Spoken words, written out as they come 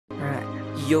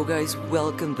Yo guys,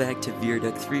 welcome back to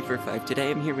Viaduct 345.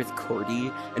 Today I'm here with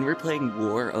Cordy, and we're playing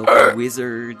War of the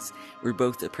Wizards. We're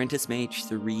both Apprentice Mage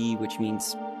 3, which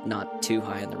means not too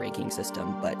high on the ranking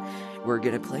system, but we're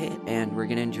gonna play it, and we're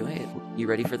gonna enjoy it. You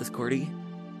ready for this, Cordy?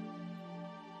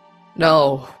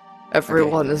 No.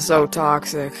 Everyone is so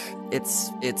toxic.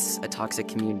 It's a toxic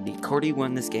community. Cordy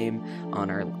won this game on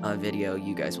our video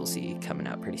you guys will see coming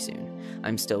out pretty soon.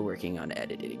 I'm still working on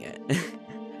editing it.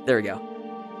 There we go.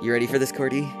 You ready for this,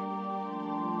 Cordy?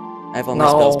 I have all my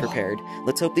spells prepared.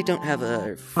 Let's hope they don't have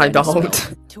a I don't.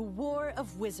 Spell. To War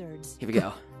of Wizards. Here we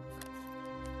go.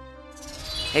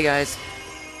 Hey guys.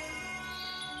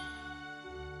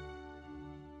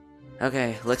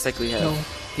 Okay, looks like we have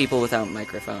people without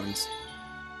microphones.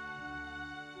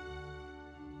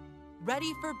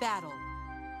 Ready for battle.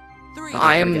 3,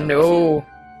 I am no.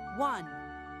 1.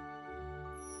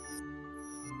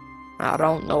 I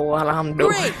don't know what I'm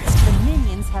doing. Great! The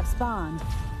minions have spawned.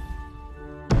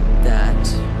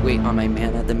 Wait, on my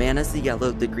mana. The mana's the yellow,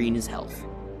 the green is health.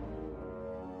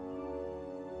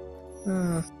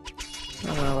 I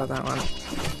don't know about that one.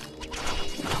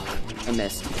 I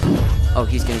missed. Oh,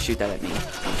 he's gonna shoot that at me.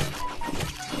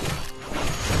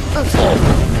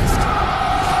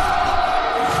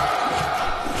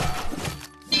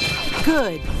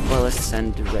 Good. Well, let's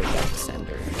send right back to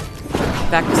sender.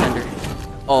 Back to sender.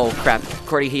 Oh, crap.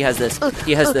 Cordy, he has this.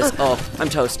 He has this. Oh, I'm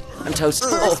toast. I'm toast.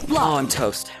 Oh, I'm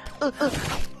toast.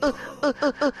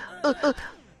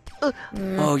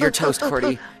 Oh, you're toast,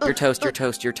 Cordy. You're toast, you're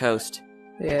toast, you're toast.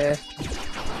 Yeah.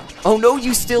 Oh, no,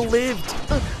 you still lived.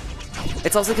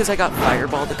 It's also because I got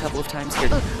fireballed a couple of times here.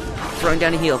 Throwing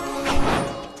down a heal.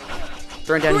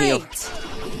 Throwing down a heal.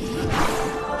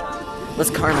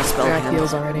 Let's karma spell him.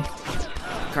 Heals already.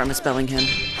 Karma spelling him.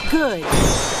 Good.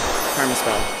 Karma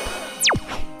spell.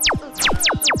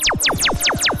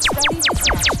 Study to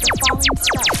catch the falling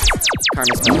spells.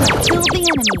 Karma spell. Kill the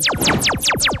enemy.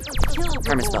 Kill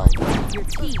Karma reward. spell. Your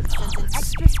team sends an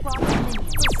extra squad of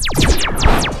minions.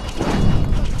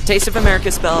 Taste of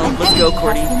America spell. Let's go,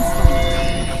 Cordy.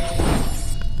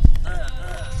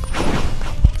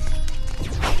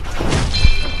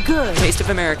 Good. Taste of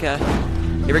America.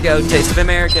 Here we go. Taste of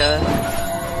America.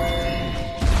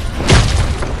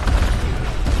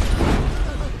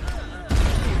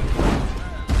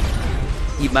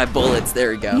 Eat my bullets. There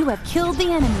we go. You have killed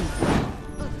the enemy.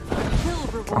 Kill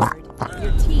reward.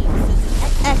 Your team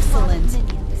sends an excellent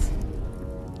minions.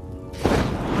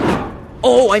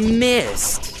 Oh, I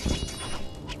missed.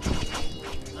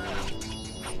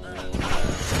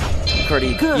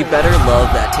 Cordy, Good. you better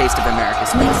love that Taste of America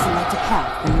spell. Please select a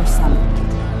path for your summon.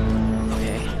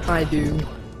 Okay. I do.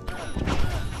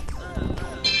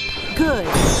 Good.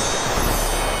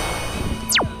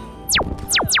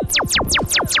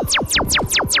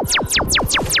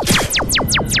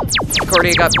 Cordy,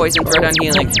 I got poison. Throw down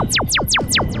healing.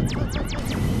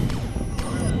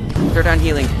 Throw down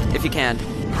healing, if you can.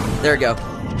 There we go.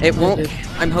 It won't...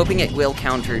 I'm hoping it will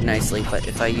counter nicely, but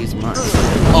if I use mine...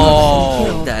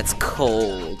 Oh, that's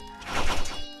cold.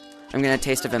 I'm gonna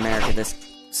Taste of America this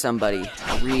somebody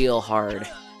real hard.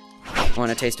 I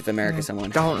want a Taste of America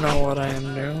someone. Don't know what I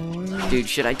am doing. Dude,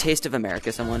 should I Taste of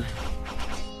America someone?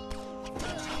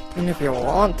 And if you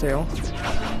want to.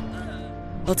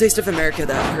 I'll Taste of America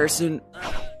that person.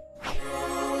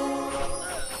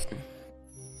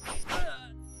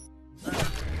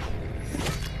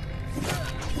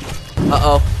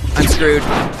 Uh-oh. I'm screwed.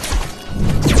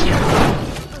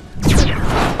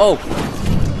 Oh!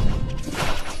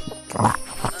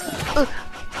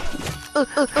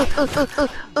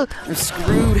 I'm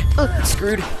screwed. I'm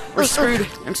screwed. We're screwed.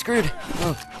 I'm screwed.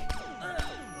 Oh.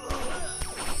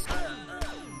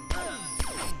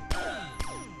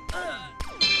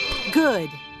 Good.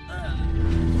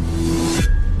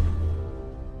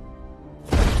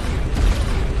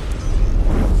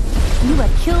 You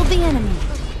have killed the enemy.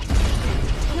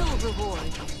 Kill reward.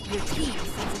 Your team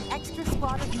sends an extra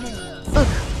squad of minions.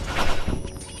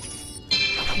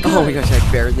 Oh my gosh,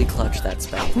 I barely clutched that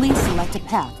spell. Please select a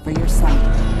path for your summon.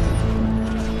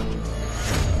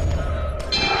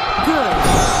 Good.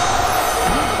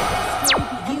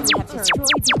 You have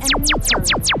destroyed the enemy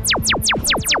turret.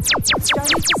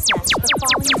 Starting to set the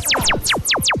falling spells.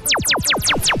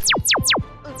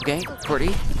 Okay,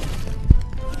 Cordy,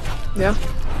 Yeah?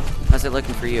 how's it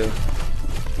looking for you?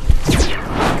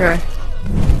 Okay.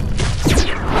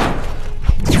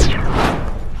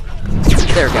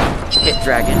 There we go. Hit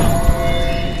dragon.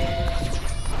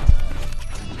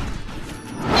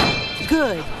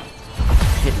 Good.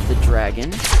 Hit the dragon.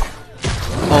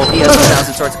 Oh, he has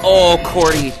 1,000 swords. Oh,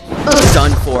 Cordy.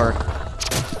 Done for.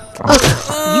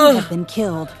 You have been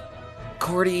killed.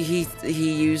 Cordy, he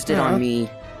used it on me.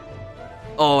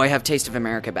 Oh, I have Taste of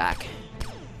America back.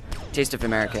 Taste of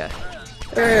America.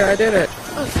 Hey, I did it.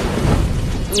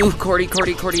 Ooh, Cordy,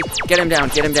 get him down,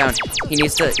 get him down. He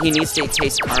needs to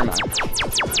taste karma.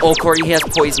 Oh, Cordy, he has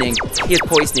poisoning. He has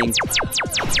poisoning.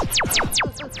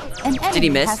 Did he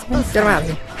miss? Get him out of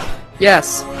here.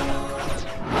 Yes.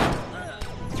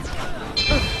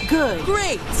 Good.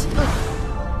 Great!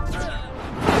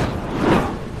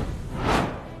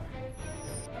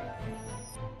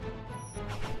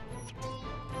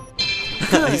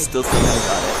 I still somehow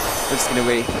got it. We're just gonna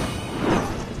wait.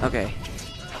 Okay.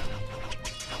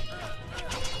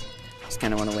 Just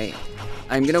kinda wanna wait.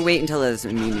 I'm gonna wait until his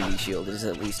immunity shield is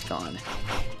at least gone.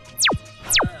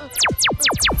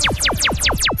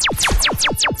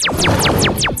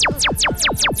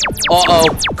 Uh-oh,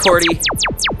 Cordy.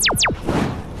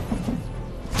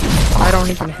 I don't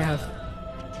even have.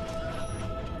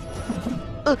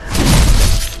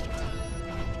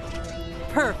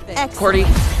 Perfect. Excellent. Cordy.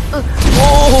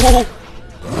 Oh!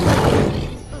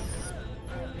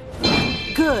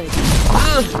 Good.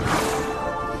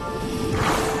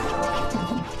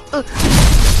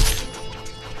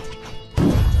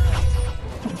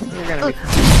 You're gonna be.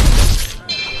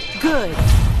 Good.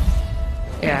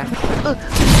 Yeah.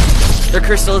 Their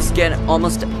crystal is getting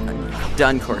almost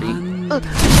done, Cordy.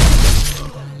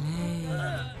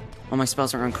 Oh, my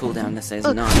spells are on cooldown. This is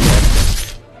not good.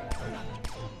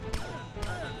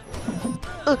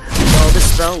 Well,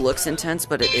 this spell looks intense,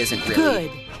 but it isn't really.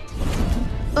 Good.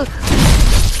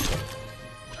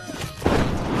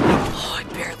 Oh, I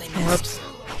barely missed. Whoops.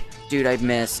 Dude, I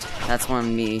missed. That's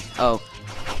on me. Oh,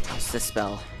 it's this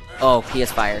spell. Oh, he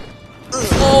has fire.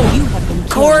 Oh, You have been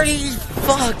killed. Cordy!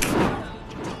 Fuck!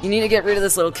 You need to get rid of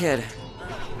this little kid.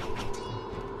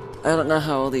 I don't know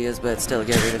how old he is, but still,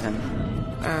 get rid of him.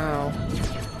 Ow.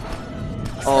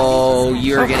 Oh,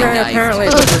 you're Okay, getting knifed. apparently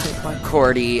this isn't fun.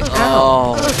 Cordy.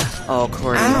 Oh. Oh,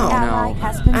 Cordy. Ow. Ally No.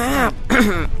 has been Ow.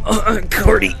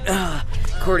 Cordy.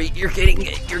 Cordy, you're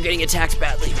getting attacked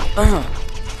badly. No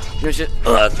shit.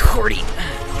 Cordy.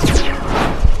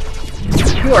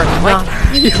 You are not.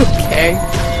 You okay?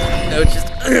 No, just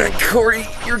Cordy,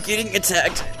 you're getting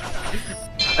attacked.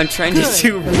 I'm trying to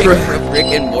do Rick from Rick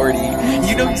and Morty.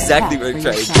 You know exactly what I'm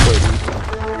trying to do, Cordy.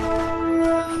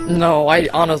 No, I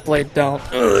honestly don't.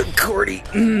 Cordy.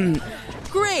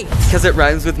 Great! Because it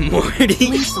rhymes with Morty.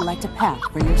 Please select a path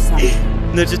for yourself.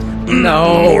 No, just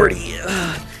No. Morty.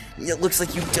 It looks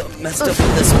like you messed up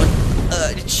with this one.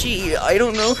 Gee, I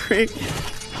don't know, Rick.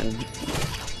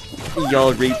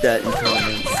 Y'all read that in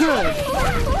comments. Good.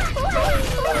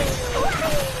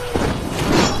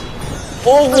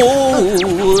 Oh,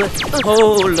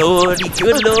 lordy,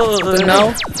 good lord.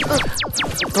 No.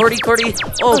 Cordy.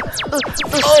 Oh,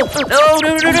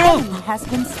 no. Enemy has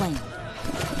been slain.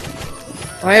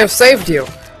 I have saved you.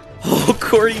 Oh,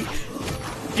 Cordy,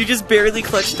 you just barely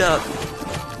clutched up.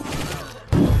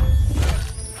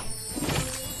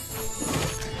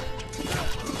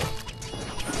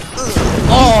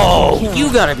 Oh,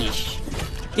 you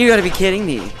gotta be kidding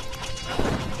me.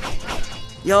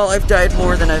 Y'all, I've died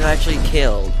more than I've actually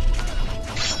killed.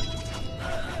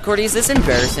 Cordy, is this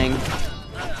embarrassing?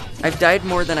 I've died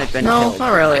more than I've been No, killed.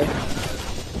 not really.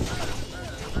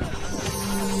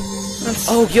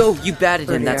 Oh, yo, you batted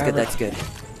him. Pretty That's good, average. that's good.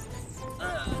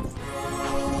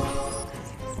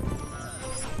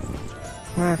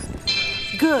 Uh,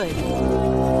 Good.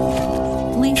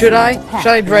 Please Should I? select a path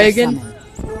Should I for your dragon?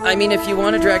 summon. I mean, if you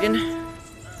want a dragon.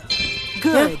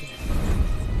 Good.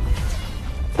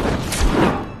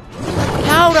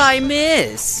 How'd I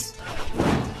miss?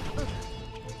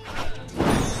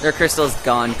 Their crystal's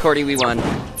gone. Cordy, we won.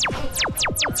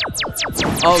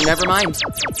 Oh, never mind.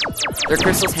 Their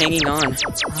crystal's hanging on. An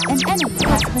enemy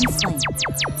has been slain.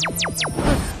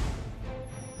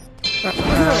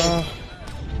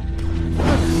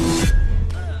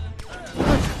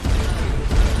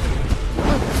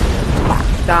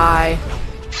 Die.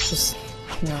 Just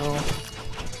no.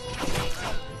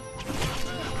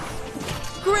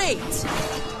 Great!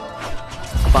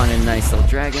 Fun and nice little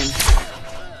dragon.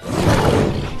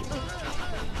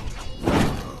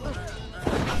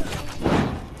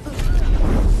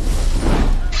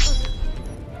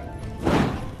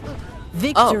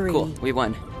 Oh, Victory. cool. We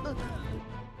won.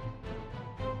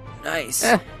 Nice.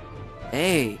 Eh.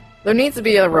 Hey, There needs to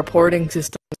be a reporting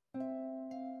system.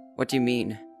 what do you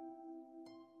mean?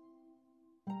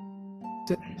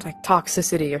 Like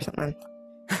toxicity or something.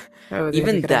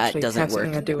 Even that doesn't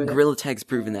work. Gorilla Gorilla Tag's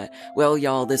proven that. Well,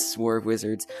 y'all, this is War of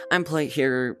Wizards. I'm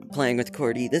here playing with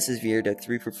Cordy. This is Viaduct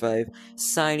 345,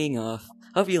 signing off.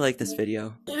 Hope you like this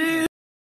video.